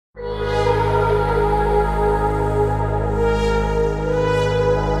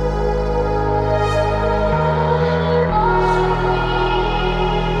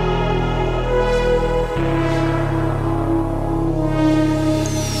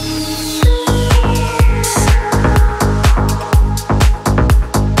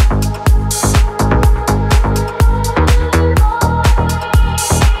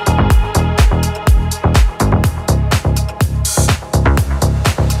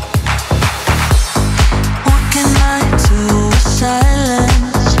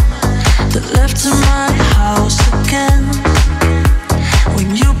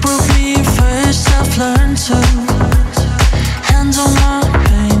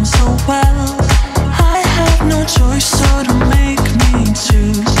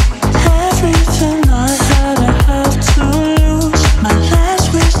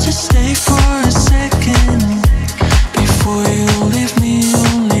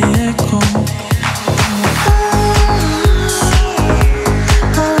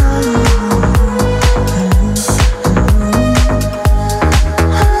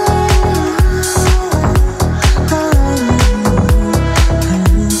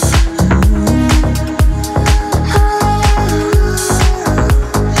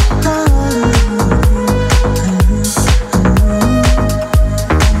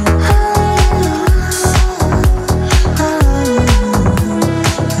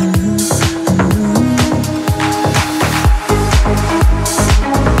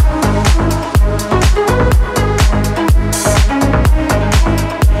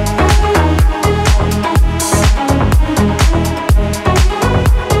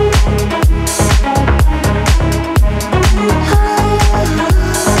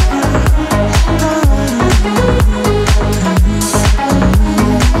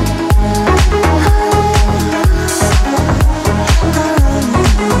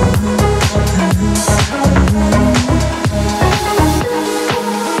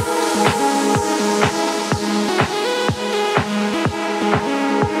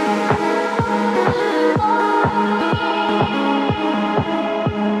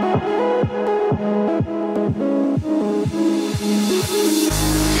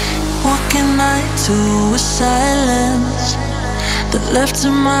to a silence that left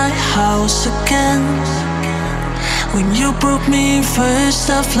in my house again. When you broke me first,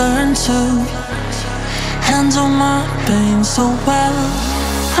 I've learned to handle my pain so well.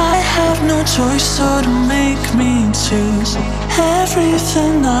 I have no choice, so to make me choose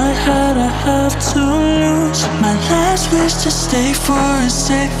everything I had, I have to lose. My last wish to stay for a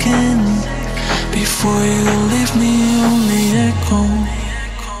second before you leave me only echo.